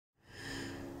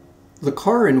The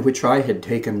car in which I had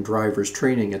taken driver's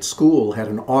training at school had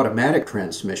an automatic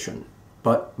transmission,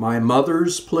 but my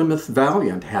mother's Plymouth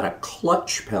Valiant had a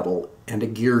clutch pedal and a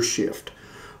gear shift,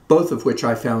 both of which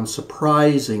I found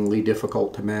surprisingly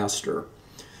difficult to master.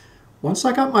 Once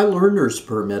I got my learner's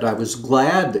permit, I was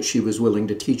glad that she was willing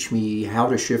to teach me how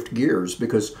to shift gears,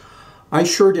 because I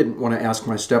sure didn't want to ask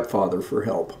my stepfather for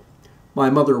help.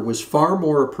 My mother was far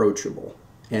more approachable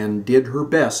and did her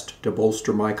best to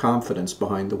bolster my confidence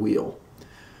behind the wheel.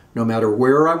 No matter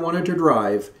where I wanted to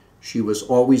drive, she was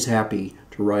always happy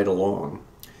to ride along.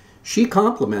 She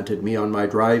complimented me on my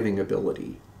driving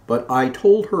ability, but I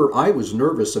told her I was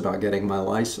nervous about getting my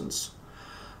license.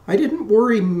 I didn't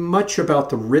worry much about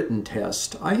the written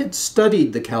test. I had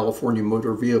studied the California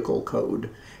Motor Vehicle Code,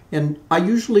 and I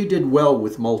usually did well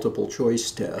with multiple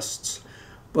choice tests.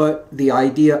 But the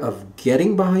idea of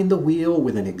getting behind the wheel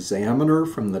with an examiner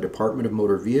from the Department of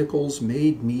Motor Vehicles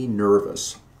made me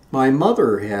nervous. My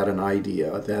mother had an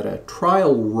idea that a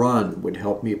trial run would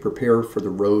help me prepare for the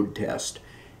road test,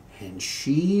 and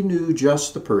she knew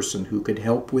just the person who could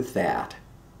help with that.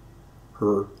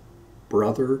 Her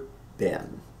brother,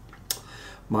 Ben.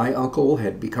 My uncle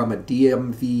had become a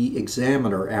DMV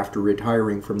examiner after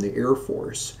retiring from the Air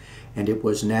Force, and it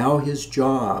was now his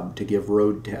job to give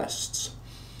road tests.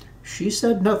 She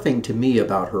said nothing to me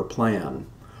about her plan,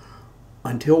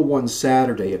 until one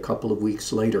Saturday a couple of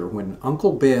weeks later when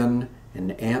Uncle Ben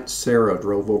and Aunt Sarah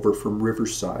drove over from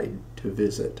Riverside to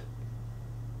visit.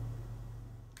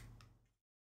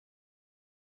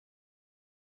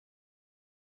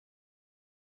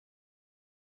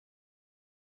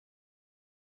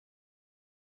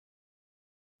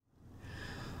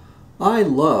 I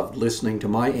loved listening to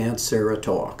my Aunt Sarah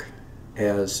talk,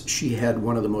 as she had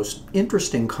one of the most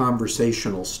interesting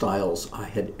conversational styles I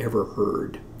had ever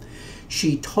heard.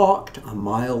 She talked a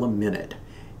mile a minute,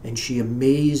 and she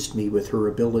amazed me with her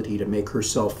ability to make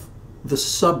herself the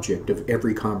subject of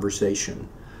every conversation.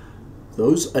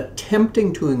 Those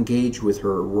attempting to engage with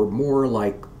her were more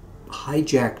like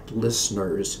hijacked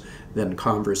listeners than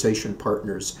conversation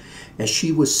partners, as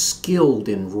she was skilled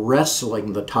in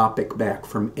wresting the topic back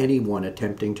from anyone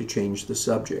attempting to change the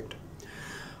subject.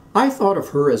 I thought of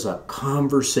her as a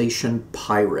conversation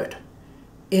pirate.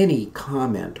 Any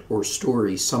comment or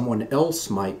story someone else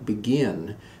might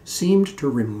begin seemed to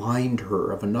remind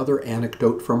her of another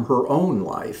anecdote from her own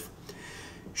life.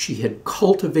 She had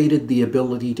cultivated the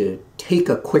ability to take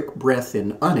a quick breath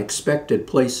in unexpected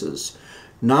places,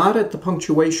 not at the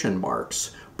punctuation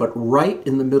marks, but right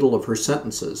in the middle of her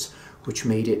sentences, which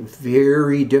made it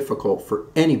very difficult for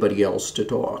anybody else to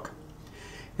talk.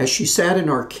 As she sat in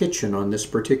our kitchen on this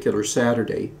particular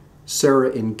Saturday,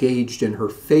 Sarah engaged in her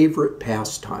favorite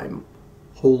pastime,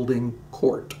 holding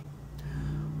court.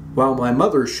 While my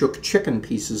mother shook chicken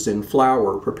pieces in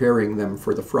flour, preparing them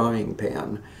for the frying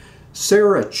pan,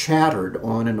 Sarah chattered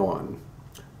on and on.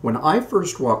 When I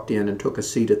first walked in and took a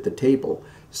seat at the table,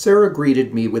 Sarah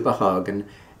greeted me with a hug and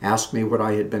asked me what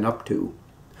I had been up to.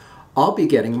 "I'll be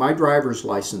getting my driver's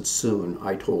license soon,"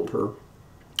 I told her.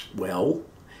 Well,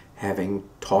 having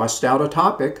tossed out a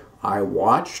topic, I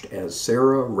watched as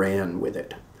Sarah ran with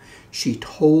it. She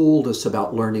told us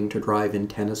about learning to drive in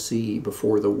Tennessee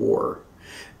before the war.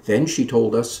 Then she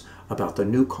told us about the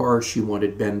new car she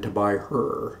wanted Ben to buy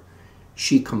her.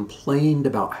 She complained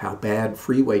about how bad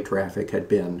freeway traffic had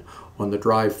been on the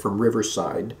drive from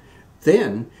Riverside.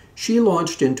 Then she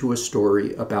launched into a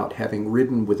story about having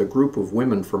ridden with a group of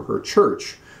women from her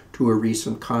church to a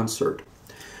recent concert.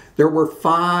 "There were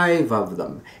 5 of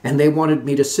them, and they wanted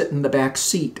me to sit in the back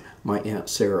seat," my Aunt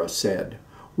Sarah said.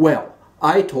 "Well,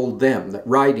 I told them that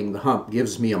riding the hump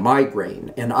gives me a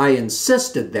migraine, and I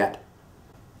insisted that—"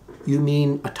 "You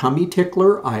mean a tummy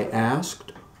tickler?" I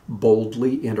asked,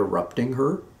 boldly interrupting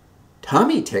her.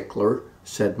 "Tummy tickler?"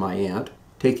 said my aunt,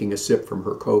 taking a sip from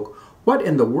her Coke. "What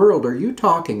in the world are you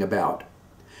talking about?"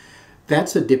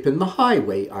 "That's a dip in the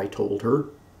highway," I told her.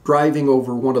 "Driving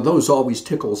over one of those always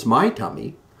tickles my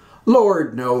tummy."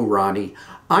 "Lord, no, Ronnie.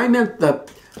 I meant the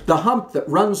hump that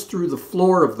runs through the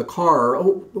floor of the car.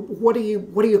 Oh, what do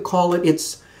you call it?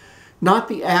 It's not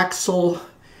the axle.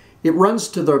 It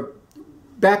runs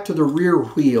back to the rear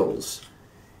wheels."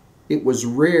 It was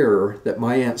rare that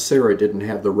my Aunt Sarah didn't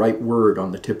have the right word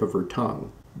on the tip of her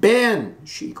tongue. "Ben,"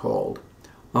 she called.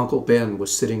 Uncle Ben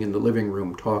was sitting in the living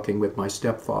room talking with my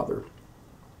stepfather.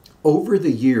 Over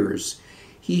the years,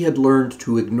 he had learned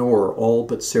to ignore all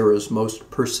but Sarah's most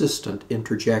persistent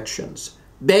interjections.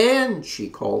 "Ben," she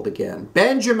called again.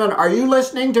 "Benjamin, are you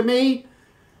listening to me?"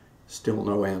 Still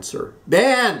no answer.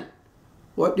 "Ben!"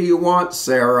 "What do you want,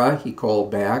 Sarah?" he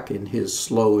called back in his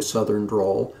slow southern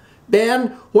drawl. Ben,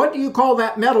 what do you call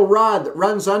that metal rod that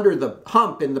runs under the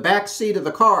hump in the back seat of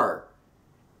the car?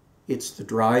 It's the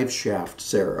drive shaft,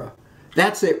 Sarah.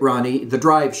 That's it, Ronnie, the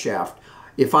drive shaft.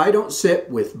 If I don't sit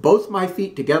with both my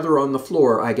feet together on the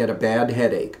floor, I get a bad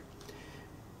headache.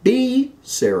 B,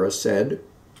 Sarah said,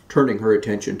 turning her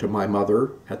attention to my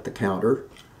mother at the counter.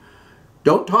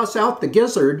 Don't toss out the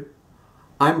gizzard.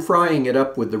 I'm frying it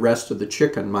up with the rest of the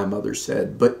chicken, my mother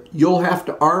said, but you'll have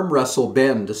to arm wrestle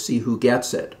Ben to see who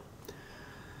gets it.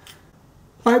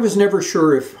 I was never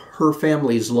sure if her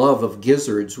family's love of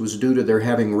gizzards was due to their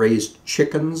having raised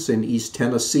chickens in East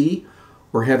Tennessee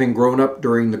or having grown up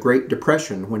during the Great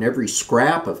Depression when every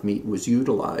scrap of meat was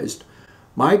utilized.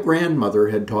 My grandmother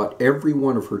had taught every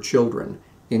one of her children,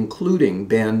 including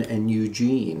Ben and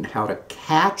Eugene, how to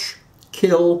catch,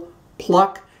 kill,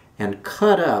 pluck, and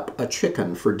cut up a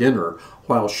chicken for dinner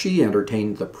while she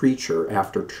entertained the preacher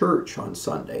after church on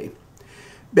Sunday.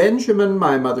 Benjamin,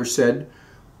 my mother said,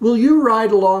 will you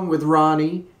ride along with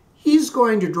Ronnie? He's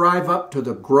going to drive up to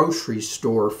the grocery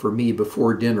store for me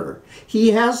before dinner.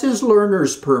 He has his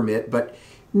learner's permit, but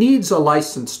needs a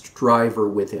licensed driver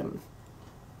with him.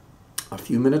 A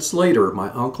few minutes later, my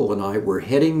uncle and I were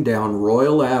heading down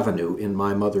Royal Avenue in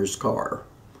my mother's car.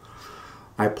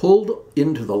 I pulled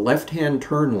into the left-hand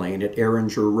turn lane at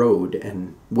Erringer Road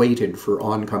and waited for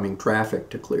oncoming traffic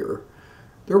to clear.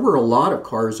 There were a lot of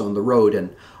cars on the road,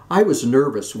 and I was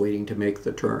nervous waiting to make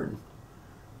the turn.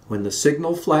 When the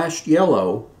signal flashed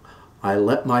yellow, I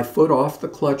let my foot off the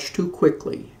clutch too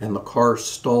quickly, and the car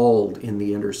stalled in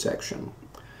the intersection.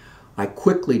 I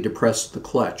quickly depressed the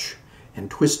clutch and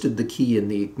twisted the key in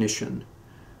the ignition.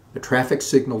 The traffic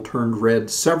signal turned red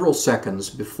several seconds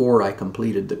before I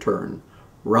completed the turn.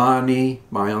 Ronnie,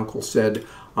 my uncle said,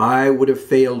 I would have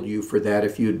failed you for that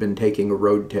if you had been taking a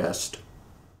road test.